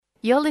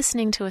You're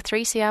listening to a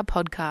 3CR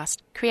podcast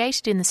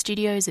created in the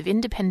studios of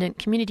independent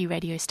community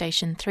radio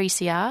station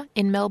 3CR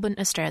in Melbourne,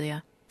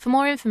 Australia. For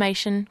more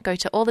information, go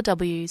to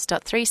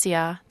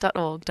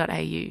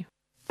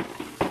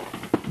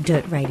allthews.3cr.org.au.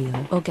 Dirt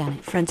Radio.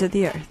 Organic. Friends of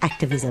the Earth.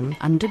 Activism.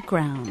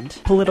 Underground.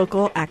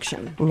 Political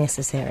action.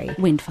 Necessary.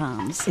 Wind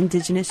farms.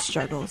 Indigenous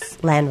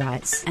struggles. Land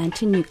rights.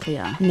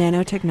 Anti-nuclear.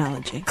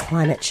 Nanotechnology.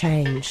 Climate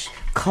change.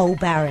 Coal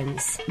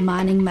barons.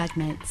 Mining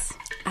magnates.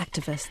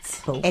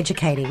 Activists.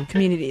 Educating.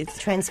 Communities.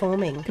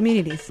 Transforming.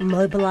 Communities.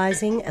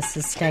 Mobilising a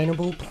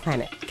sustainable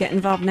planet. Get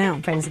involved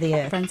now. Friends of the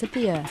Earth. Friends of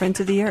the Earth.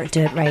 Friends of the Earth.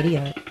 Dirt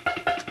Radio.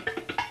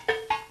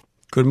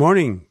 Good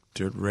morning,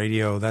 Dirt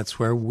Radio. That's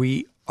where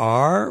we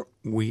are.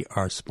 We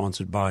are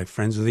sponsored by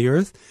Friends of the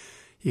Earth.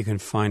 You can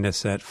find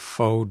us at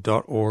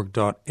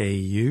fo.org.au.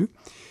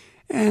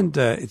 And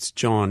it's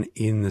John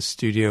in the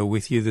studio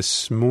with you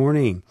this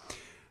morning.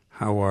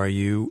 How are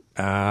you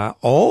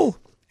all?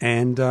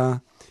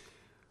 And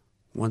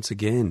once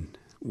again,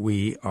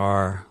 we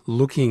are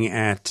looking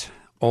at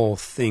all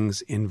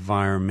things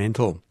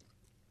environmental.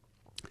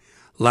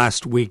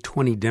 Last week,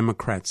 20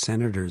 Democrat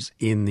senators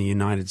in the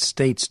United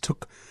States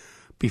stood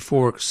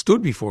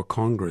before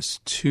Congress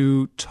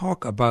to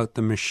talk about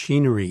the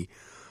machinery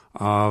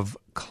of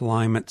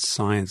climate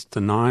science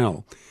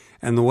denial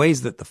and the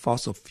ways that the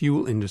fossil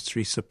fuel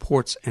industry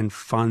supports and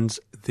funds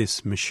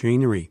this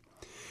machinery.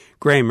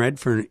 Graham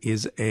Redfern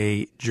is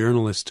a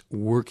journalist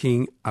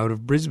working out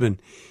of Brisbane.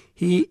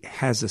 He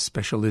has a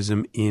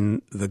specialism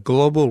in the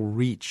global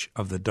reach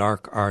of the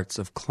dark arts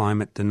of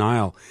climate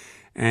denial,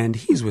 and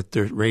he's with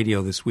Dirt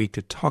Radio this week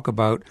to talk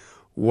about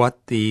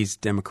what these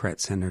Democrat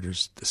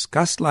senators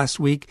discussed last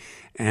week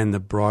and the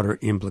broader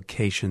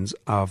implications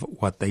of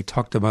what they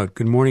talked about.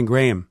 Good morning,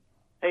 Graham.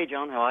 Hey,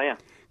 John. How are you?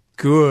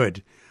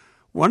 Good.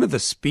 One of the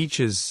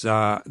speeches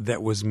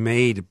that was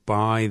made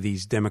by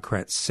these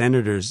Democrat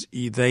senators,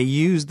 they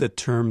used the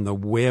term the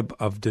web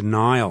of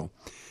denial,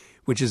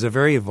 which is a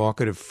very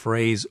evocative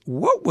phrase.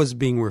 What was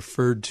being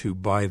referred to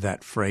by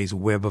that phrase,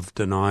 web of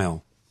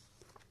denial?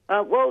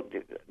 That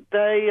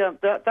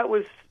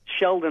was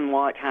Sheldon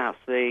Whitehouse,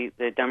 the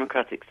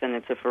Democratic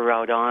senator for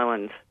Rhode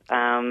Island.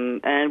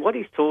 And what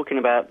he's talking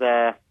about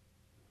there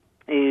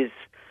is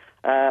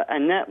a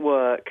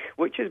network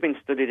which has been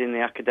studied in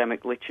the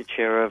academic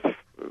literature of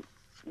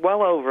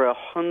well over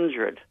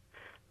 100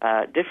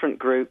 different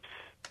groups.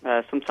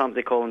 Sometimes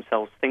they call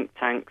themselves think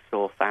tanks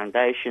or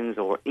foundations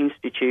or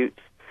institutes.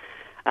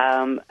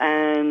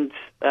 And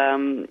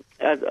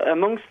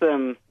amongst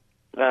them,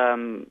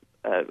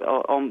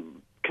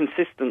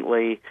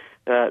 consistently,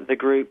 the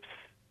groups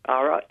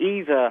are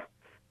either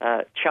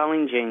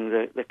challenging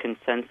the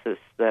consensus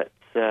that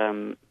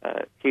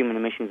human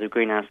emissions of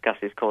greenhouse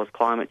gases cause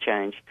climate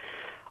change,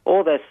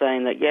 or they're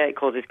saying that, yeah, it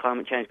causes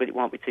climate change, but it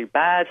won't be too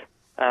bad,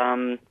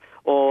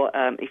 or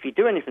if you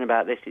do anything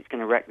about this, it's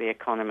going to wreck the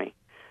economy.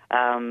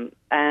 And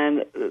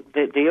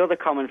the other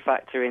common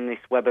factor in this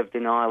web of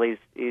denial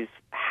is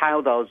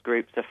how those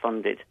groups are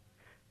funded.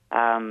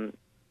 And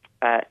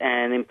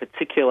in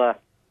particular,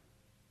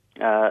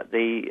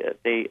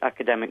 the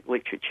academic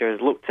literature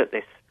has looked at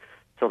this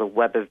sort of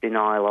web of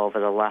denial over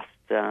the last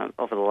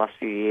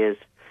few years,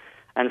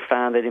 and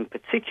found that in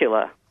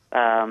particular,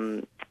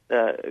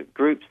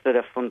 groups that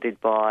are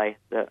funded by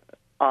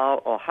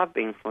or have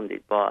been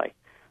funded by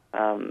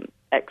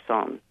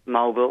Exxon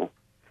Mobil,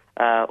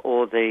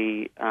 or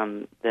the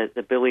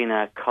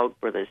billionaire Koch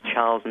brothers,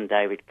 Charles and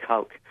David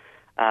Koch,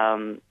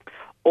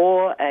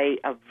 or a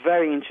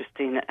very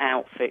interesting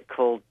outfit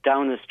called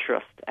Donors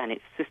Trust and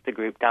its sister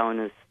group,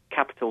 Donors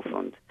Capital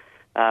Fund.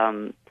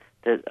 A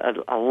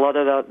lot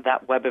of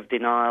that web of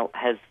denial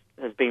has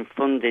been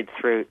funded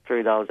through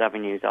those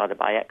avenues, either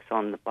by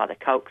Exxon, by the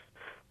Kochs,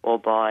 or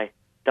by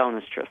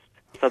Donors Trust.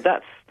 So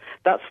that's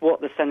what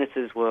the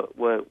senators were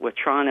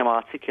trying to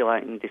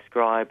articulate and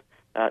describe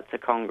to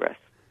Congress.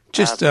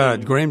 Just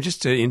Graham,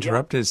 just to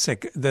interrupt a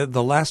sec,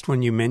 the last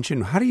one you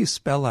mentioned, how do you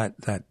spell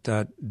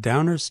that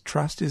Donors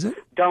Trust, is it?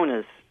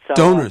 Donors. So,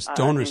 Donors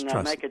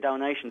Trust. Make a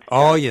donation to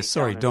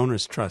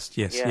Donors Trust.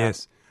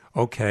 Yes.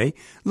 Okay.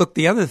 Look,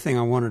 the other thing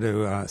I wanted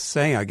to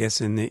say, I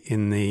guess, in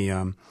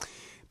the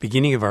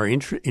beginning of our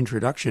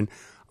introduction,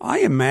 I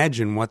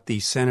imagine what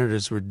these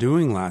senators were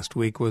doing last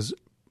week was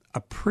a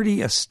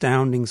pretty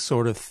astounding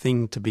sort of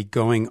thing to be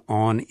going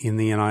on in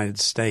the United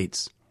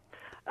States.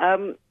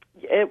 I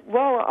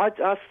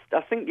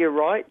think you're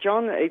right,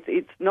 John.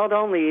 It's not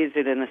only is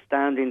it an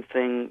astounding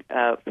thing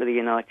for the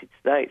United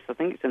States, I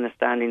think it's an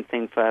astounding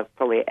thing for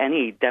probably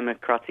any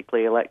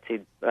democratically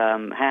elected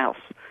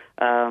house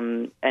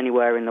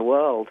anywhere in the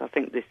world. I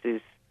think this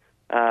is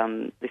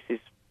the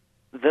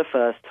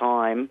first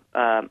time,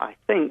 I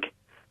think,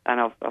 and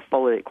I've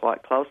followed it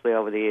quite closely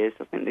over the years,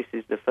 I think this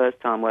is the first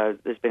time where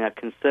there's been a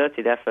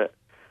concerted effort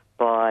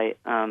by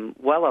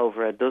well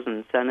over a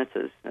dozen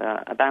senators,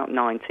 about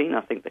 19,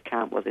 I think the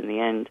count was in the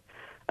end,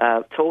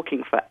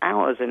 talking for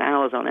hours and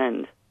hours on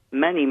end,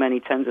 many, many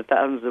tens of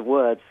thousands of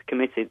words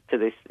committed to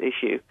this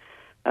issue,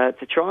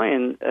 to try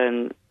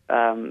and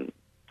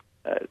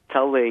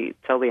tell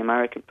the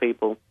American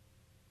people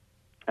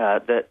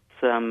that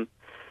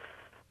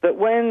that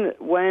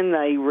when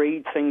they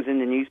read things in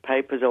the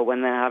newspapers or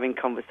when they're having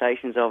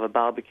conversations over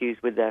barbecues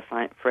with their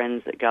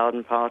friends at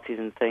garden parties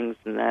and things,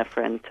 and their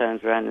friend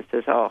turns around and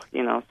says,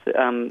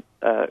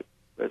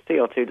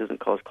 CO2 doesn't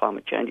cause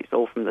climate change, it's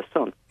all from the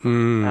sun.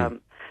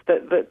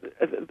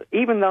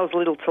 Even those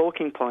little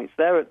talking points,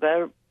 they're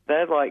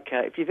like,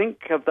 if you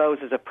think of those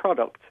as a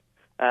product,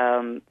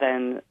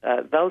 then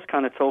those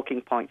kind of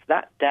talking points,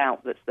 that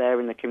doubt that's there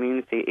in the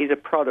community is a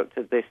product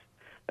of this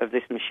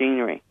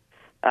machinery.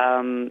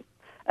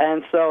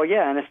 And so,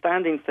 an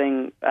astounding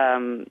thing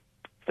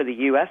for the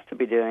U.S. to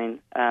be doing,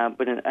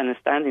 but an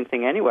astounding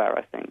thing anywhere,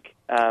 I think.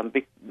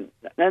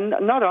 And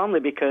not only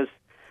because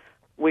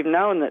we've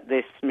known that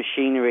this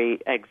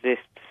machinery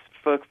exists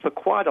for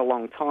quite a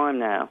long time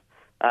now.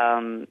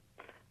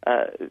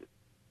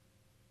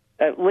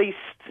 At least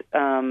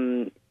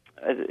a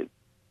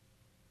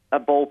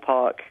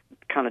ballpark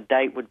kind of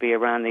date would be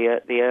around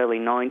the early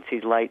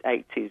 90s, late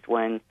 80s,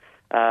 when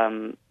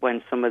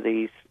some of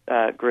these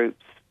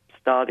groups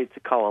started to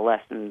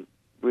coalesce and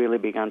really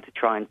began to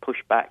try and push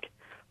back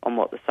on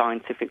what the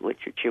scientific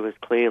literature was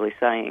clearly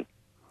saying.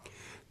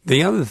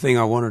 The other thing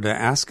I wanted to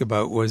ask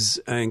about was,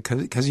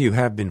 because you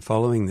have been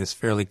following this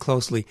fairly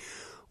closely,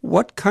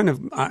 what kind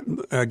of,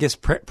 I guess,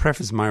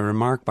 preface my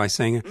remark by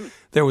saying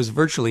there was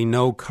virtually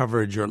no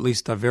coverage, or at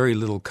least a very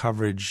little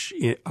coverage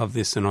of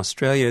this in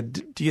Australia.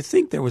 Do you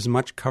think there was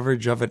much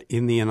coverage of it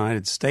in the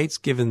United States,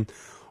 given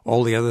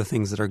all the other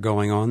things that are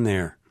going on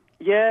there?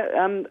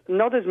 Yeah,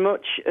 not as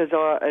much as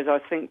I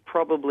think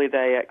probably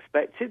they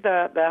expected.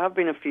 There have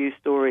been a few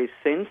stories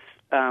since.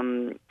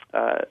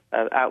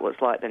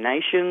 Outlets like The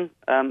Nation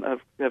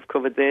have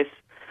covered this,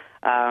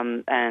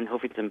 and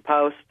Huffington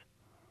Post.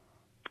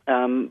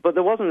 But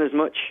there wasn't as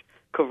much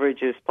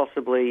coverage as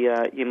possibly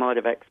you might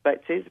have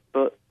expected.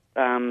 But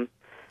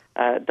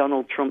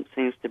Donald Trump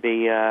seems to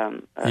be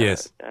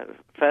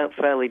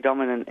fairly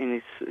dominant in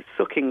his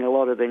sucking a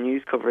lot of the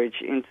news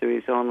coverage into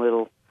his own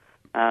little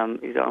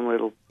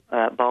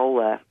bowl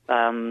there.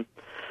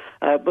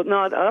 But no,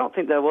 I don't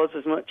think there was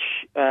as much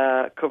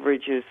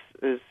coverage as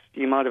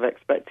you might have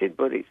expected,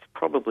 but it's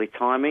probably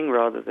timing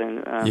rather than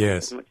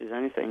as much as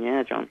anything.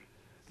 Yeah, John.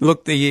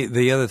 Look,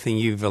 the other thing,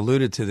 you've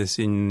alluded to this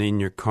in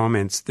your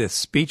comments, the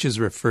speeches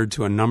referred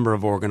to a number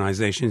of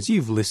organizations.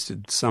 You've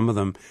listed some of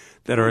them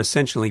that are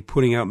essentially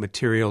putting out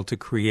material to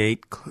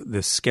create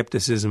the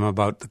skepticism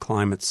about the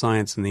climate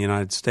science in the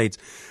United States.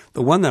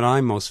 The one that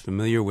I'm most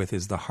familiar with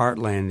is the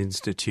Heartland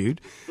Institute.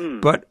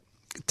 But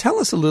tell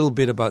us a little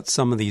bit about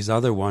some of these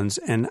other ones,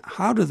 and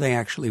how do they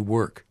actually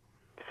work?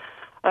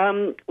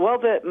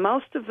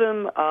 Most of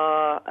them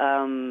are,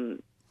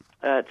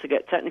 to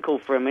get technical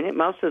for a minute,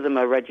 most of them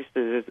are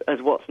registered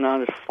as what's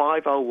known as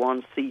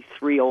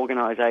 501c3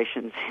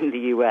 organizations in the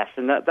U.S.,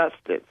 and that's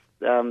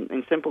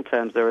in simple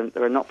terms, they're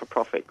a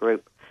not-for-profit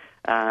group,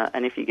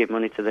 and if you give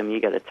money to them, you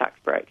get a tax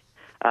break.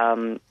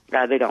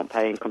 They don't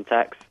pay income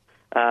tax.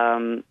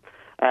 And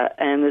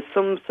there's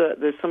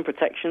some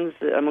protections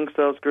amongst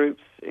those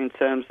groups in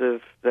terms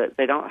of that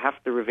they don't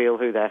have to reveal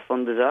who their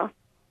funders are.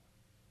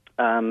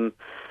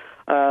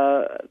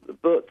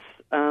 But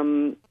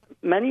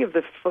many of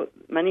the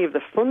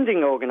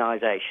funding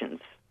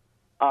organisations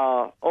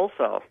are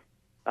also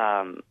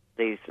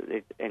these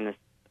in the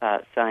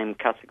same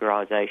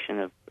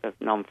categorisation of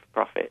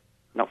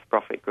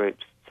not-for-profit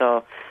groups.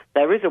 So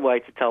there is a way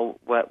to tell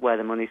where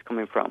the money's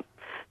coming from.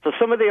 So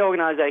some of the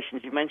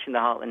organisations, you mentioned the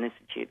Heartland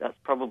Institute, that's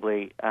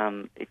probably,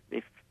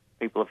 if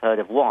people have heard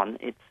of one,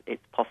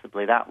 it's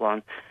possibly that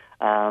one.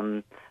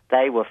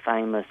 They were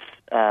famous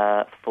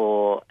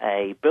for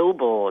a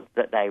billboard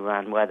that they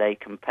ran where they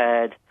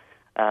compared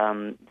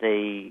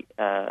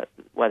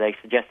where they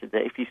suggested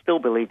that if you still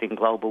believed in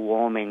global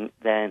warming,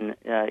 then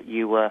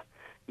you were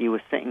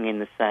sitting in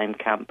the same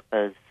camp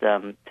as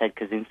Ted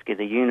Kaczynski,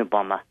 the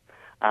Unabomber.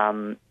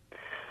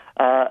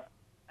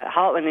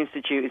 Heartland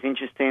Institute is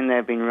interesting.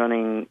 They've been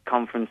running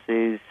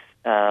conferences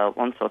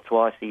once or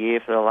twice a year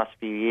for the last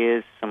few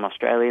years. Some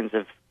Australians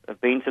have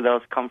been to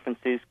those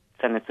conferences.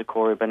 Senator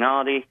Cory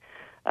Bernardi,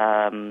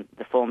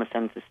 the former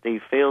Senator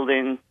Steve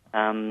Fielding,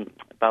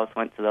 both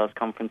went to those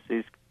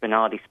conferences.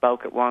 Bernardi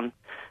spoke at one.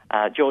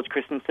 George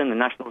Christensen, the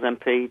Nationals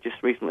MP,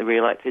 just recently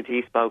re-elected,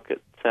 he spoke at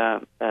a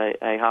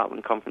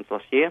Heartland conference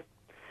last year.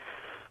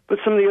 But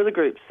some of the other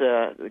groups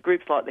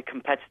like the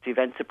Competitive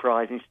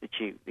Enterprise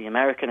Institute, the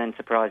American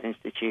Enterprise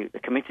Institute, the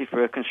Committee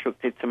for a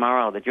Constructive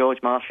Tomorrow, the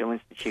George Marshall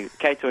Institute, the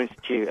Cato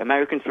Institute,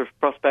 Americans for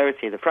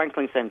Prosperity, the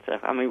Franklin Center.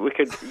 I mean, you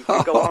could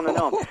go on and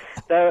on.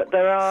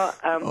 There are...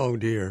 oh,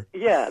 dear.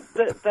 Yeah,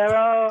 there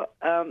are...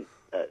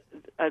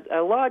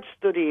 a large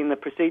study in the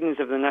Proceedings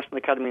of the National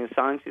Academy of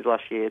Sciences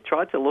last year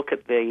tried to look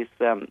at these,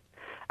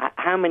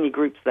 how many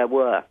groups there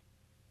were.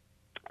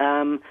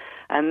 And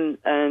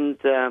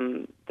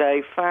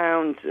they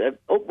found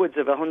upwards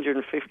of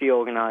 150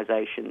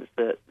 organisations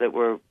that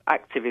were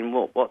active in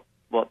what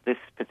this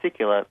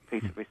particular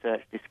piece of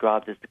research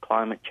described as the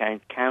climate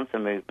change counter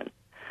movement.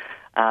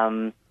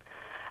 There's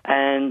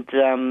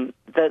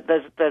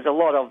a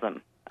lot of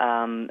them,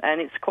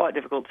 and it's quite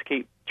difficult to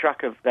keep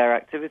track of their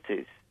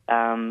activities.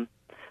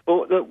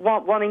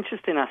 One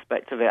interesting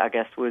aspect of it, I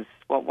guess, was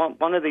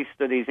one of these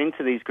studies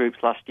into these groups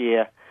last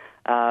year.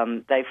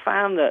 They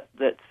found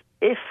that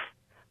if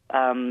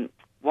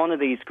one of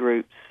these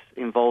groups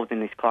involved in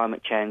this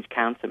climate change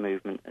counter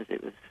movement, as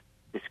it was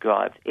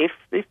described, if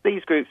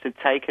these groups had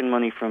taken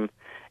money from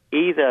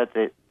either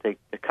the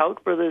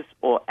Koch brothers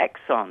or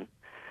Exxon,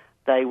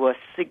 they were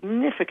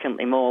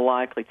significantly more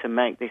likely to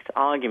make this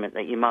argument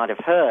that you might have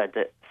heard,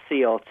 that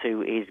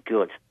CO2 is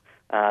good,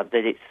 that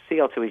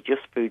CO2 is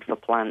just food for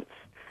plants,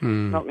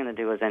 it's not going to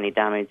do us any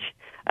damage.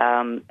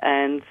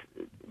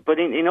 But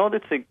in order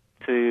to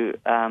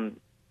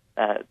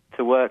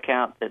work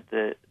out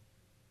that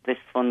this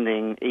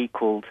funding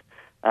equaled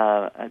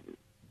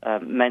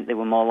meant they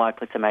were more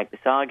likely to make this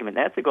argument,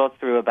 they had to go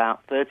through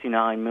about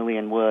 39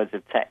 million words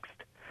of text.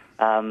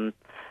 So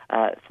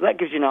that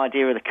gives you an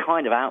idea of the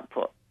kind of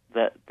output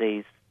that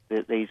these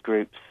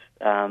groups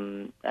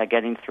are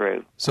getting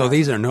through. So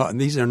these are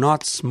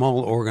not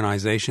small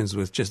organizations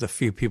with just a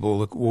few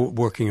people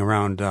working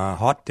around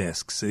hot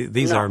desks.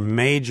 These are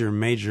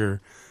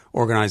major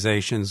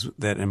organizations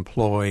that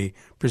employ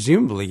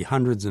presumably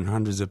hundreds and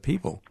hundreds of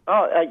people.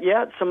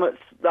 Yeah.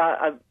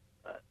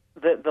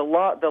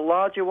 The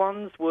larger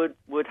ones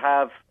would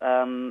have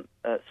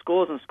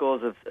scores and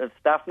scores of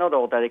staff, not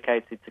all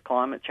dedicated to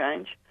climate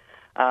change.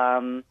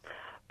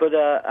 But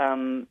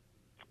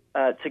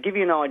to give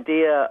you an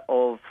idea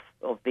of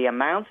the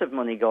amount of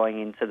money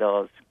going into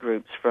those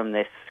groups from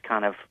this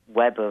kind of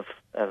web of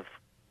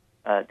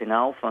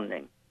denial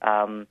funding,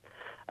 one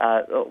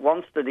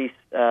study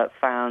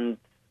found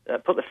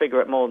put the figure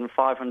at more than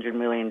 $500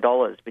 million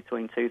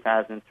between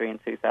 2003 and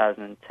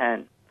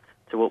 2010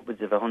 to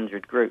upwards of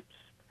 100 groups.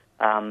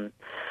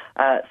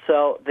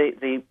 So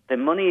the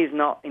money is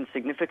not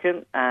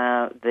insignificant.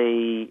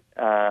 The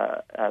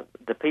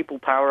people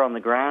power on the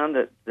ground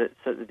that's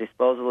at the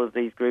disposal of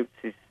these groups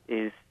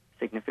is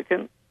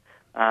significant,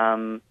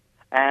 and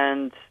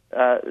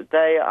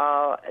they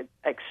are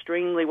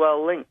extremely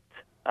well linked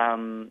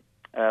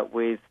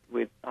with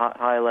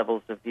higher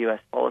levels of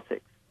U.S.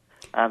 politics.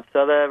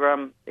 So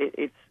they're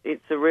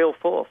it's a real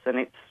force,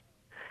 and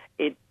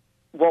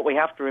what we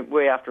have to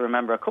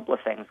remember a couple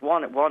of things.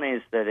 One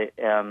is that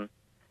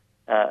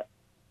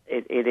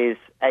it is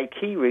a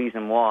key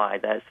reason why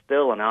there's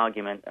still an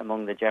argument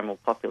among the general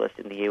populace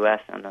in the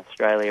US and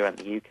Australia and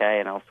the UK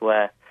and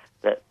elsewhere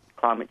that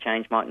climate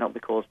change might not be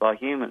caused by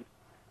humans.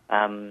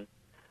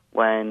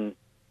 When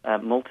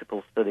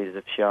multiple studies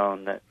have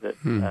shown that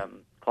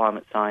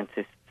climate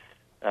scientists,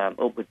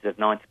 upwards of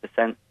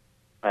 90%,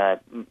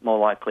 more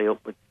likely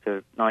upwards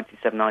to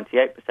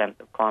 97-98%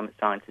 of climate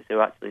scientists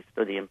who actually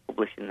study and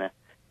publish in the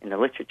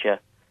literature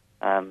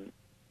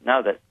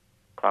know that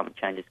climate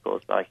change is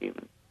caused by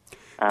humans.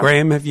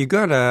 Graham, have you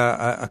got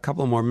a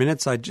couple more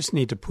minutes? I just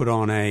need to put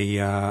on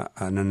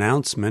an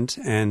announcement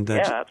and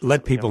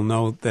let people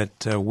know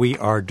that we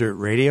are Dirt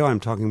Radio. I'm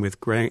talking with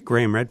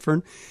Graham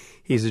Redfern.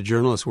 He's a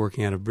journalist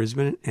working out of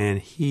Brisbane, and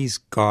he's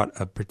got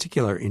a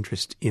particular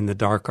interest in the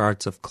dark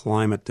arts of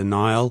climate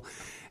denial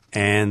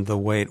and the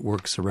way it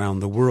works around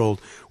the world.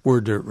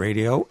 We're Dirt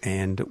Radio,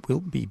 and we'll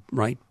be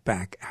right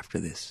back after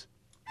this.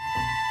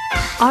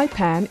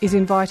 IPAN is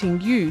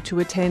inviting you to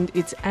attend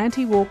its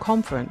anti-war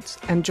conference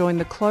and join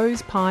the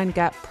Close Pine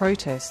Gap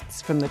protests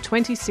from the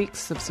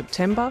 26th of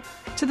September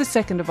to the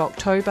 2nd of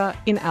October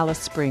in Alice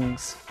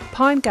Springs.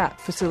 Pine Gap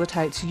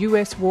facilitates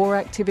US war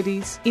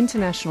activities,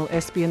 international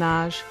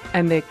espionage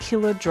and their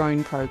killer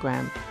drone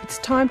program. It's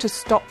time to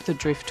stop the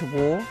drift to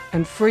war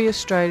and free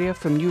Australia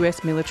from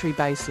US military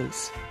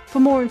bases. For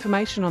more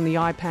information on the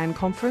IPAN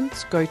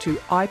conference, go to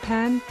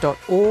ipan.org.au,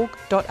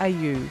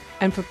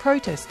 and for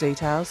protest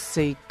details,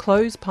 see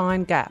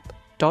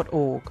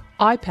closepinegap.org.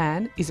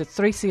 IPAN is a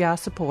 3CR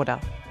supporter.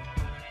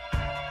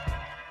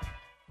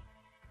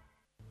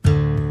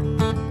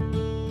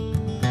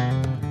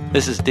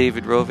 This is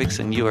David Rovics,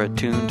 and you are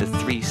tuned to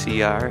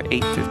 3CR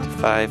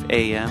 8:55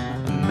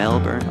 AM,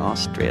 Melbourne,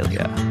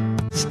 Australia.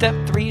 Step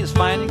 3 is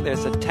finding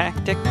there's a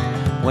tactic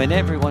when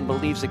everyone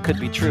believes it could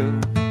be true.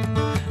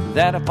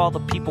 That if all the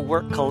people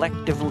work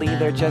collectively,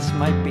 there just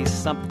might be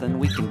something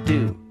we can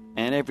do,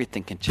 and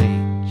everything can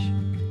change.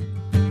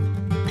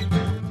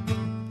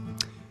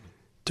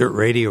 Dirt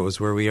Radio is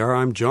where we are.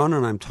 I'm John,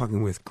 and I'm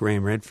talking with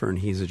Graham Redfern.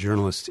 He's a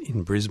journalist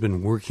in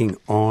Brisbane working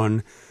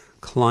on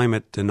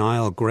climate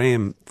denial.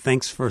 Graham,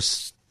 thanks for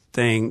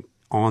staying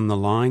on the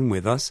line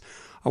with us.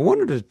 I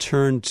wanted to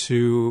turn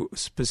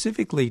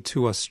specifically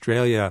to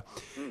Australia.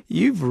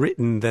 You've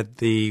written that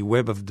the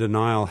web of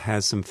denial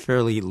has some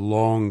fairly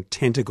long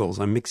tentacles.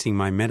 I'm mixing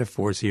my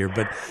metaphors here,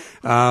 but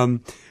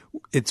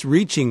it's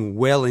reaching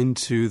well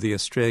into the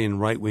Australian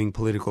right-wing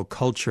political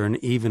culture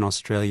and even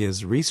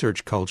Australia's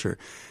research culture.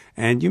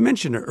 And you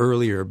mentioned it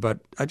earlier, but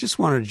I just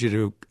wanted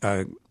you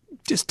to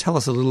just tell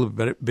us a little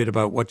bit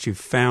about what you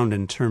found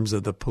in terms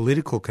of the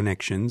political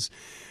connections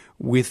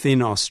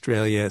within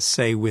Australia,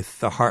 say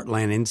with the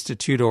Heartland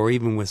Institute or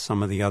even with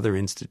some of the other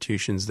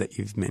institutions that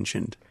you've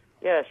mentioned.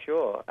 Yeah,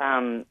 sure.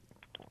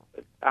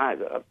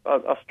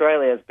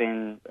 Australia has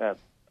been a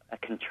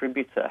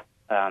contributor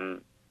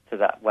to to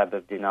that web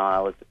of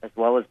denial, as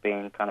well as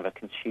being kind of a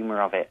consumer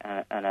of it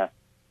and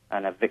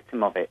a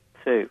victim of it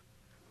too.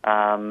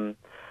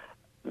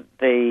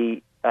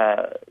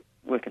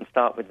 We can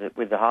start with the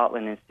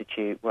Heartland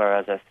Institute, where,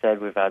 as I said,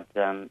 we've had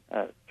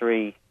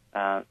three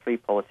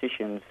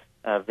politicians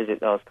visit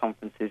those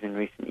conferences in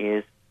recent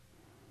years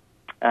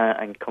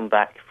and come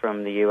back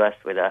from the US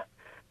with a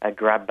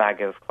grab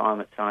bag of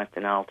climate science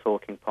denial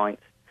talking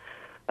points.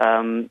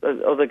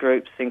 Other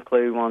groups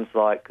include ones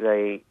like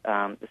the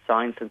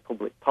Science and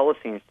Public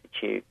Policy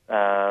Institute,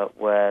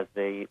 where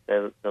the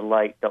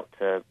late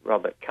Dr.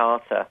 Robert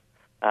Carter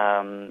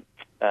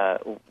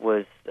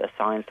was a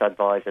science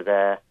advisor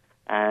there,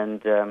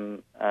 and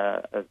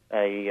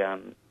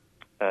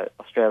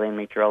Australian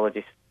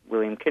meteorologist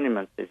William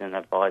Kinnaman is an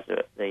advisor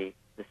at the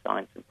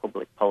Science and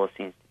Public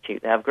Policy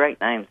Institute. They have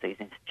great names, these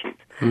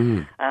institutes.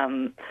 And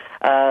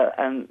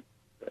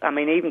I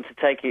mean, even to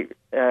take it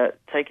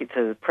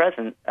to the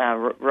present,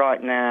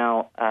 right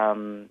now,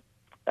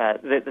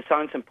 the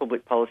Science and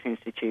Public Policy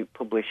Institute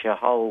publish a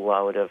whole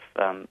load of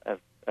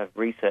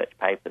research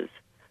papers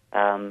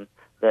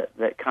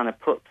that kind of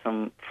put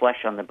some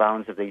flesh on the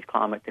bones of these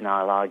climate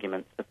denial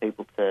arguments for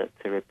people to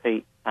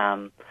repeat.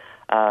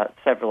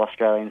 Several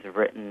Australians have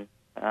written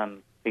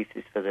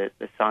pieces for the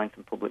Science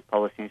and Public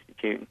Policy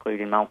Institute,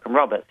 including Malcolm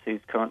Roberts,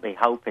 who's currently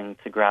hoping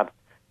to grab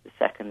the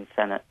second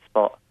Senate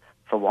spot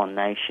for One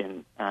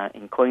Nation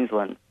in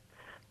Queensland.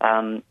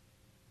 There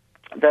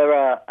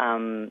are,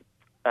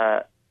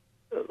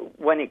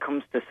 when it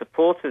comes to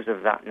supporters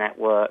of that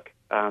network,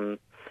 the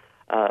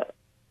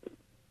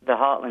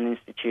Heartland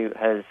Institute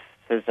has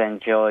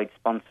enjoyed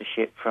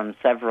sponsorship from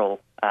several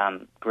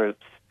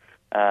groups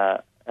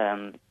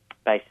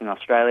based in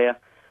Australia.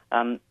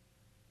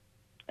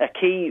 A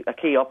key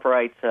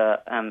operator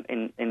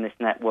in this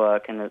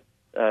network, and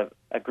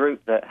a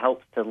group that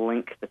helps to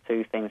link the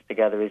two things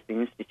together, is the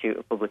Institute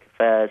of Public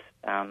Affairs,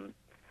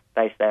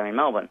 based there in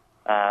Melbourne.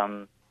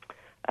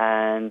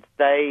 And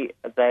they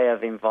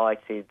have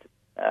invited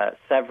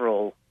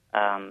several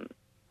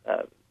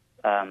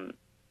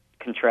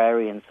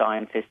contrarian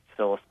scientists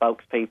or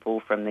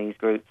spokespeople from these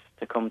groups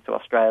to come to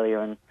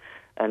Australia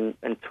and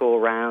tour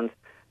around.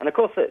 And of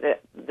course, the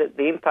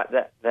impact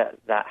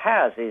that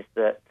has is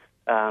that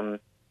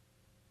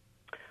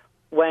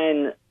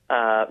when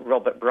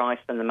Robert Bryce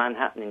from the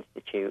Manhattan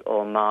Institute,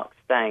 or Mark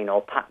Steyn,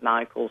 or Pat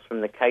Michaels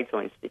from the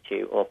Cato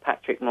Institute, or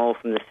Patrick Moore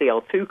from the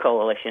CO2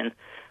 Coalition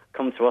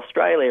come to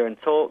Australia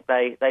and talk,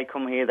 they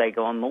come here, they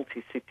go on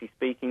multi-city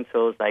speaking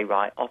tours, they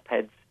write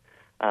op-eds,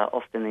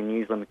 often in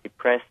News Limited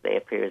Press, they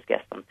appear as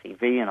guests on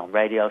TV and on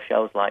radio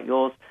shows like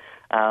yours.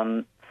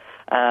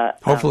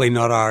 Hopefully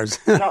not ours.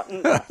 not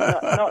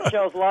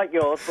shows like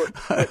yours,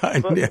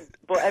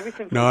 but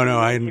everything from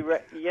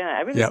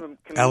everything from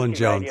community Alan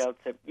Jones. radio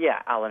to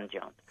Alan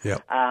Jones.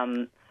 Yep.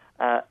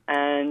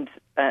 And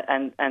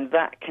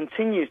that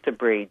continues to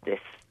breed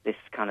this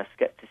kind of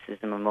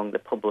skepticism among the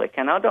public,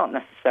 and I don't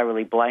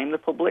necessarily blame the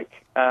public.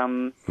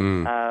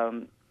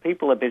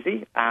 People are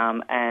busy,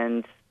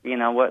 and you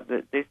know what,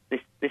 this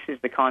is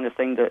the kind of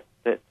thing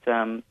that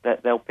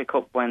they'll pick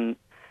up when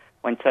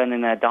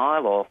turning their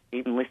dial, or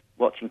even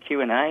watching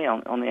Q&A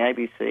on the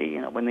ABC.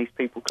 You know, when these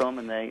people come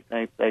and they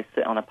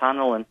sit on a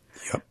panel and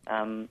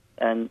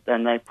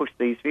they push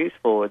these views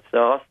forward.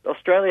 So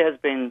Australia has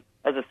been,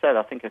 as I said,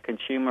 I think a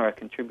consumer, a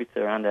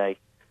contributor, and a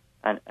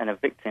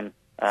victim.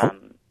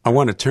 I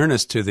want to turn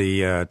us to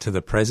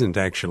the present,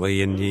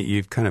 actually, and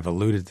you've kind of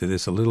alluded to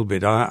this a little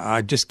bit.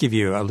 I just give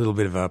you a little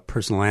bit of a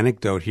personal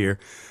anecdote here.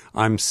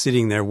 I'm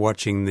sitting there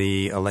watching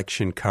the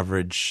election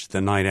coverage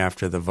the night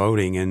after the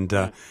voting, and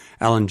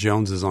Alan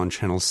Jones is on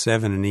Channel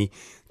 7, and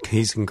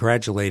he's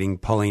congratulating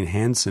Pauline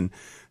Hanson,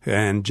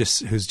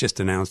 who's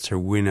just announced her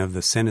win of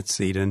the Senate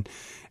seat, and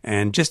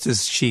just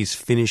as she's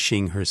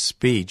finishing her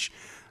speech,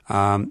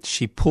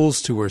 she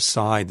pulls to her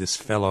side this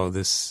fellow,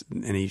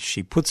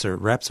 she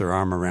wraps her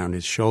arm around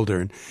his shoulder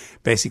and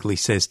basically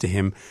says to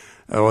him,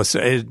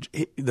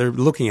 they're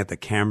looking at the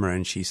camera,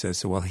 and she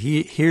says, well,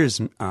 here's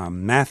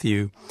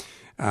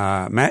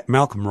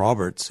Malcolm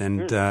Roberts,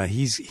 and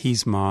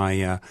he's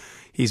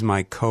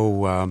my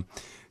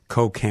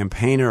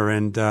co-campaigner,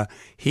 and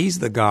he's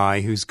the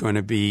guy who's going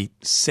to be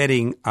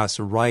setting us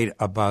right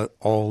about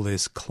all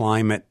this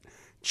climate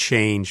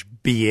change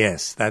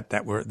BS.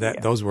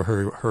 Those were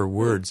her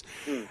words,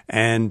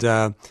 and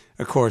of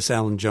course,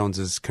 Alan Jones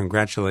is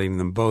congratulating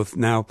them both.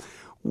 Now,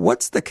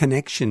 what's the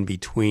connection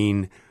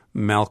between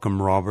Malcolm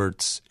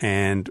Roberts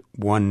and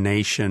One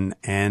Nation,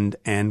 and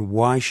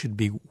why should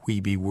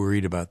we be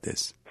worried about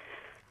this?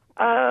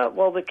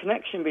 Well, the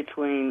connection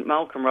between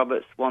Malcolm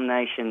Roberts, One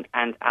Nation,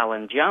 and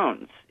Alan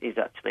Jones is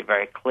actually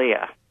very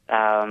clear.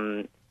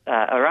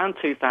 Around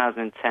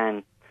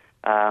 2010,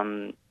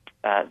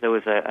 there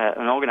was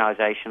an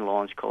organisation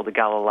launched called the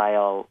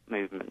Galileo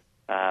Movement,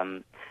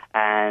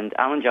 and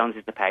Alan Jones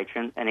is the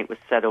patron, and it was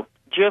set up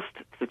just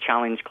to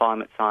challenge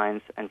climate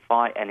science and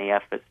fight any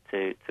efforts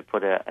to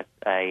put a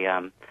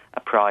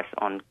price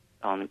on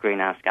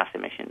greenhouse gas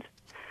emissions.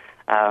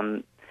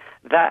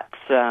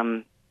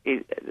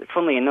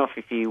 funnily enough,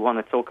 if you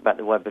want to talk about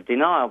the Web of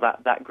Denial,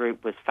 that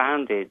group was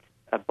founded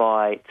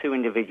by two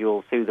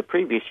individuals who the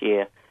previous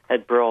year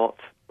had brought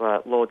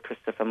Lord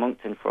Christopher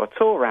Monckton for a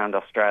tour around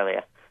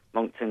Australia,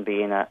 Monckton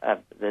being an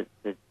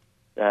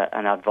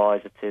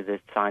advisor to the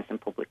Science and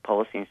Public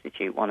Policy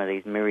Institute, one of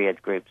these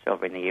myriad groups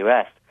over in the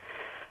US.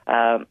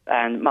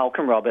 And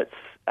Malcolm Roberts,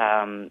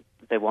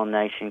 the One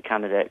Nation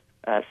candidate,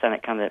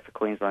 Senate candidate for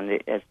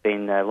Queensland, has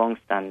been a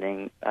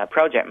long-standing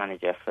project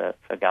manager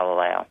for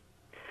Galileo.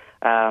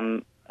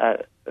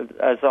 As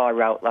I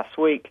wrote last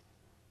week,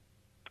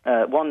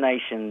 One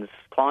Nation's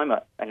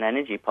climate and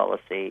energy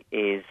policy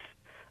is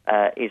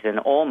an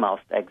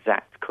almost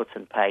exact cut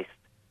and paste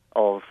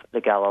of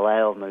the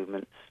Galileo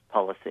movement's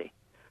policy.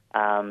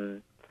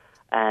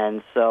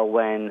 And so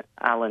when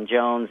Alan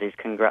Jones is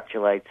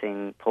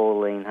congratulating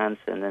Pauline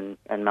Hanson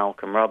and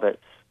Malcolm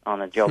Roberts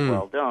on a job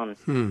well done,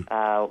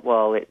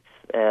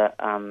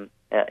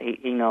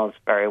 he knows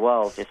very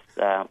well just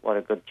what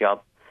a good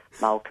job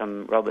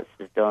Malcolm Roberts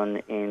has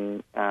done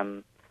in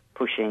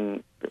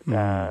pushing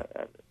the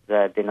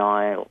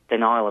denial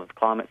of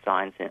climate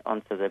science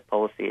onto the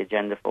policy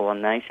agenda for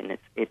One Nation.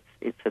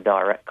 It's a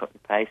direct cut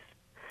and paste.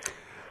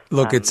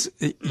 Look, it's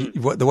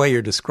the way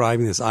you're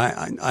describing this.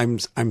 I'm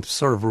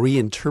sort of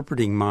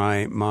reinterpreting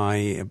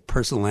my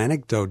personal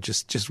anecdote.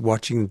 Just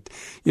watching,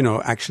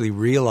 actually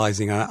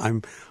realizing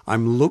I'm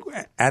look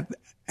at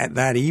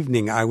that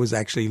evening. I was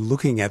actually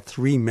looking at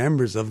three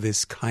members of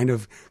this kind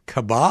of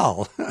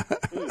cabal,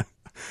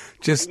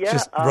 just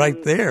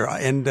right there,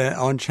 and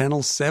on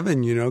Channel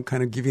 7,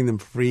 kind of giving them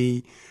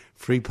free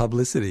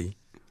publicity.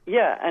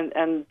 Yeah,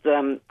 and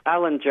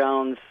Alan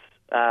Jones.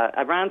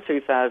 Around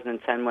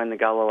 2010, when the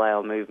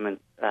Galileo movement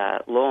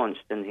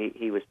launched, and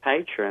he was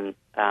patron,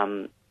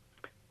 Alan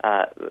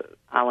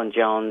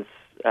Jones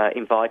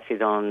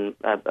invited on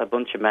a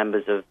bunch of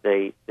members of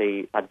the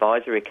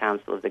advisory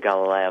council of the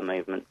Galileo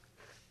movement,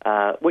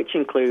 which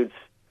includes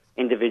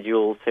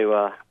individuals who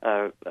are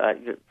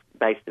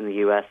based in the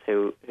US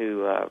who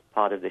are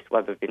part of this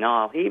Web of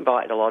Denial. He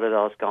invited a lot of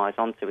those guys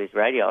onto his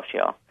radio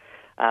show.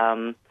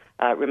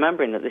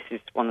 Remembering that this is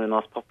one of the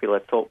most popular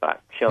talkback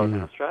shows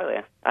in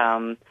Australia,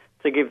 to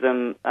give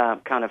them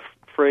kind of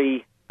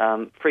free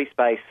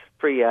space,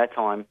 free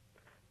airtime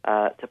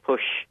to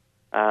push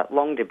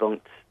long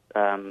debunked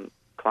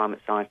climate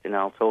science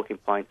denial talking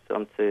points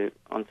onto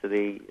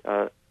the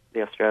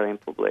Australian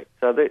public.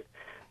 So that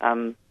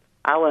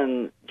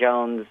Alan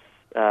Jones,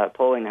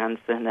 Pauline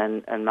Hanson,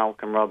 and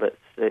Malcolm Roberts,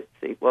 it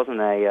wasn't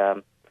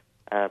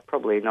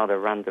probably not a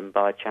random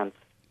by chance.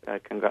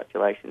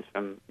 Congratulations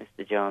from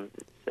Mr. Jones.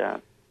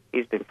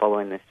 He's been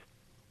following this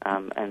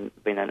and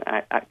been an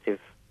active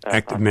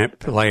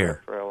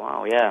player for a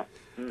while. Yeah.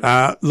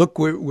 Look,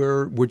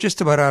 we're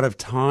just about out of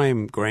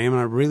time, Graham, and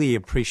I really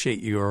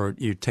appreciate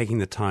you taking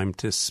the time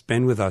to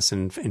spend with us.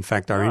 And in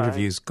fact, our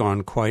interview's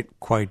gone quite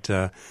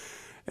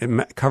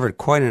covered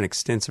quite an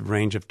extensive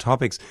range of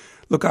topics.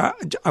 Look,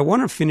 I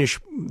want to finish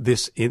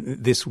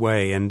this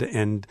way,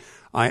 and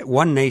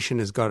One Nation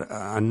has got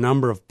a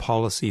number of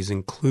policies,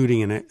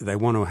 including they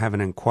want to have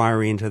an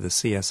inquiry into the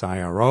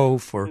CSIRO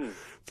for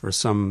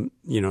some,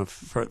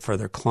 for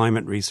their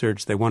climate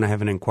research. They want to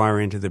have an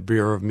inquiry into the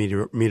Bureau of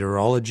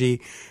Meteorology,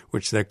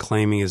 which they're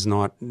claiming is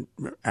not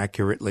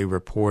accurately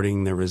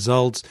reporting their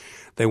results.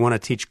 They want to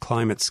teach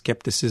climate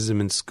skepticism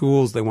in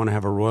schools. They want to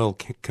have a royal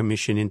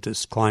commission into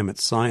climate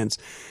science.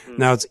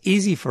 Now, it's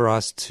easy for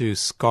us to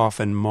scoff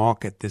and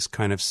mock at this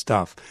kind of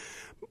stuff.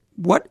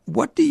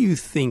 What do you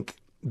think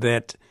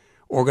that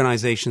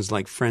organizations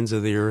like Friends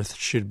of the Earth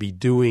should be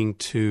doing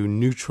to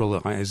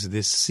neutralize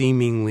this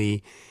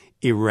seemingly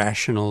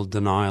irrational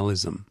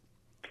denialism?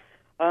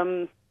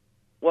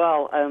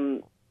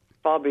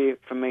 Far be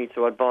it from me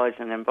to advise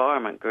an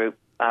environment group,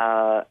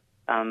 but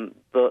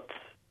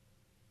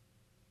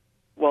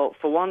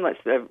for one, let's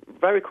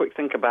very quick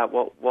think about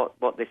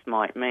what this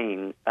might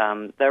mean.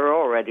 There are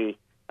already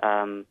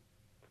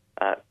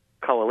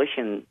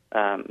coalition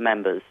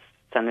members,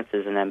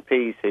 senators and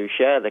MPs who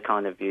share the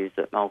kind of views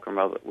that Malcolm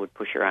Roberts would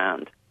push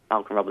around.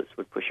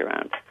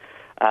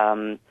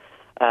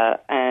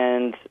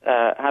 And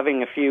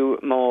having a few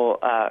more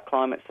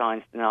climate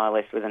science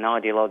denialists with an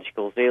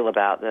ideological zeal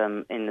about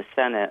them in the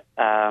Senate,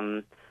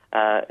 that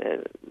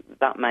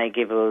may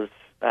give us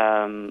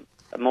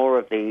more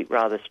of the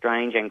rather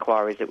strange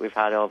inquiries that we've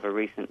had over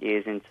recent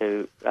years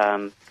into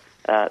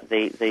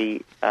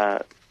the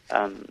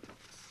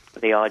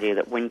idea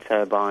that wind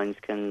turbines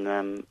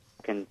can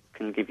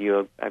give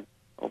you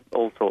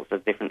all sorts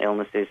of different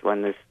illnesses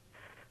when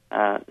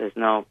there's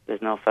no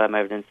firm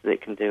evidence that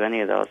it can do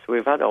any of those. So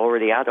we've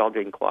already had odd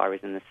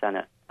inquiries in the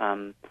Senate.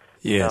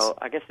 Yes. So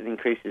I guess it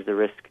increases the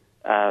risk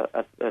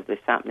of this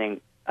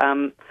happening.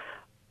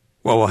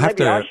 Well, we'll have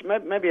to.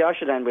 Maybe I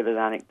should end with an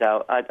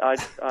anecdote.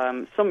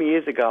 Some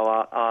years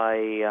ago,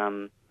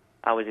 I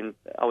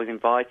was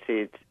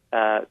invited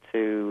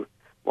to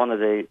one of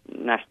the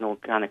national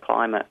kind of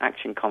climate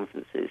action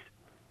conferences,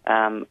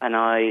 and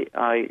I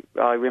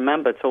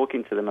remember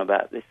talking to them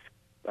about this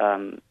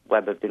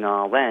Web of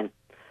Denial then.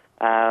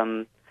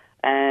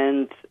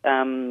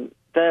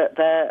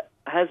 There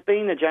has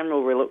been a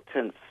general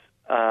reluctance,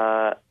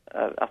 I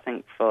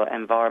think, for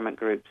environment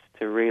groups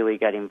to really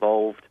get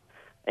involved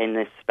in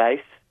this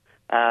space.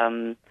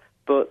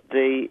 But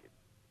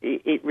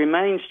it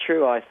remains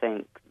true, I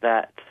think,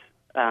 that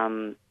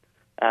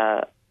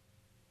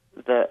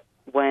that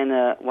when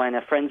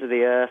a Friends of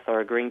the Earth or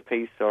a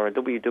Greenpeace or a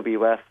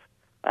WWF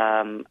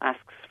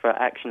asks for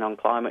action on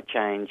climate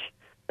change,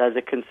 there's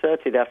a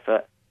concerted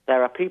effort.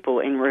 There are people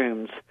in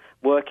rooms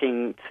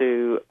working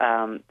to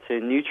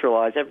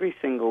neutralise every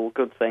single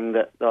good thing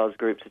that those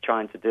groups are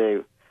trying to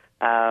do.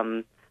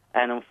 And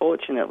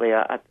unfortunately,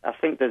 I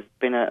think there's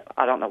been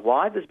I don't know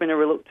why there's been a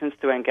reluctance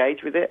to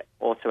engage with it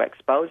or to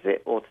expose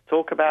it or to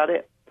talk about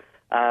it.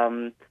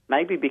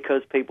 Maybe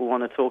because people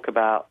want to talk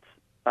about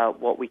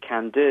what we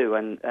can do.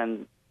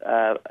 And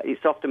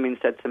it's often been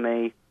said to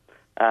me,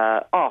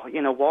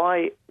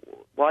 why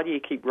do you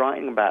keep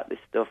writing about this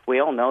stuff? We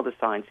all know the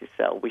science is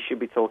settled. We should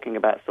be talking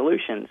about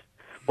solutions.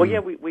 Well, yeah,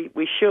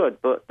 we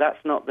should, but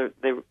that's not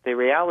the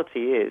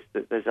reality is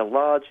that there's a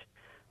large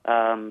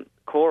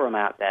quorum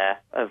out there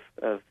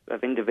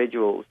of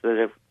individuals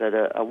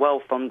that are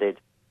well funded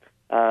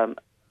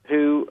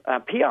who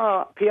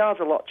PR's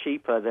a lot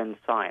cheaper than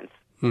science,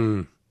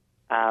 and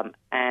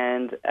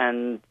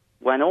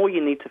when all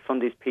you need to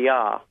fund is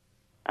PR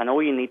and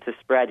all you need to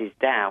spread is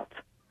doubt,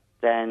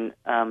 then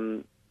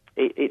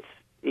it's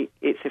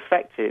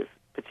effective,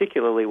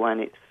 particularly when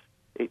it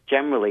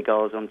generally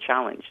goes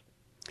unchallenged.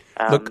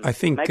 Look, I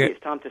think maybe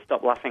it's time to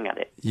stop laughing at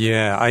it.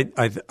 Yeah,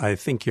 I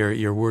think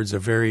your words are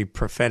very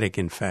prophetic,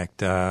 in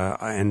fact.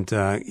 And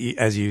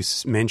as you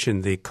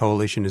mentioned, the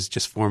coalition is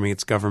just forming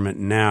its government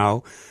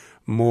now.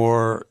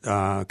 More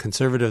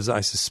conservatives,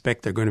 I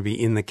suspect, are going to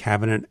be in the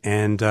cabinet,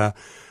 and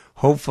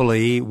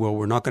hopefully,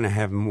 we're not going to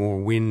have more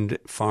wind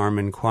farm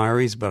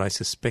inquiries, but I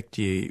suspect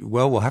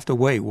we'll have to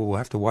wait. We'll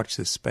have to watch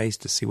this space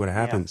to see what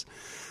happens. Yeah.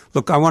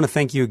 Look, I want to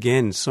thank you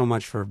again so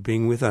much for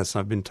being with us.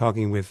 I've been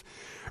talking with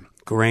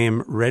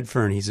Graham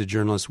Redfern. He's a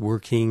journalist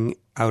working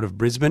out of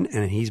Brisbane,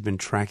 and he's been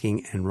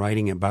tracking and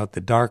writing about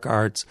the dark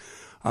arts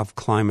of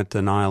climate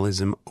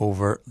denialism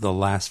over the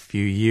last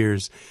few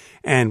years.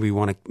 And we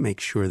want to make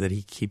sure that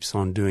he keeps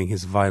on doing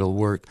his vital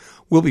work.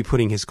 We'll be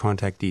putting his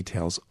contact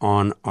details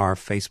on our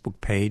Facebook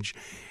page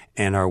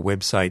and our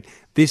website.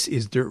 This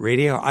is Dirt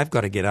Radio. I've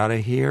got to get out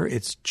of here.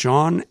 It's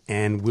John,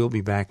 and we'll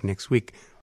be back next week.